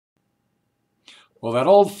Well, that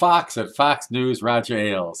old fox at Fox News, Roger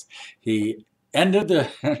Ailes, he ended the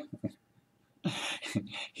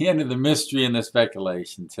he ended the mystery and the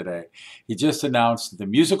speculation today. He just announced the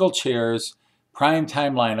musical chairs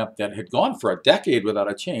primetime lineup that had gone for a decade without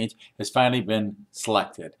a change has finally been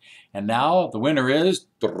selected. And now the winner is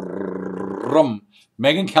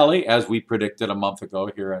Megyn Kelly, as we predicted a month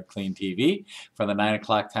ago here on Clean TV for the 9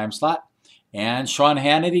 o'clock time slot. And Sean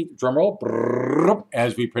Hannity, drumroll,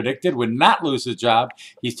 as we predicted, would not lose his job.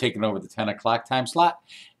 He's taken over the 10 o'clock time slot.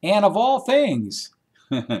 And of all things,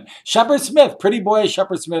 Shepard Smith, pretty boy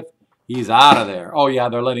Shepard Smith, he's out of there. Oh, yeah,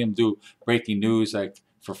 they're letting him do breaking news like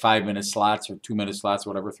for 5-minute slots or 2-minute slots,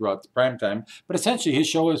 whatever, throughout the prime time. But essentially, his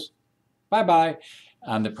show is bye-bye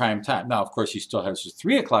on the prime time. Now, of course, he still has his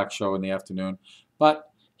 3 o'clock show in the afternoon,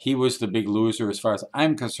 but he was the big loser as far as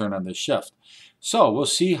I'm concerned on this shift. So we'll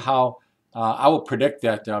see how. I will predict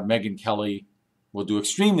that Megyn Kelly will do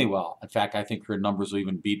extremely well. In fact, I think her numbers will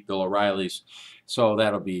even beat Bill O'Reilly's. So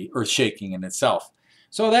that'll be earth-shaking in itself.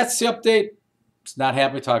 So that's the update. It's not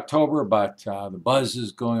happening to October, but the buzz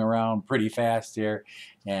is going around pretty fast here.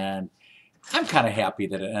 And I'm kind of happy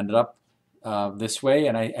that it ended up this way.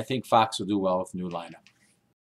 And I think Fox will do well with the new lineup.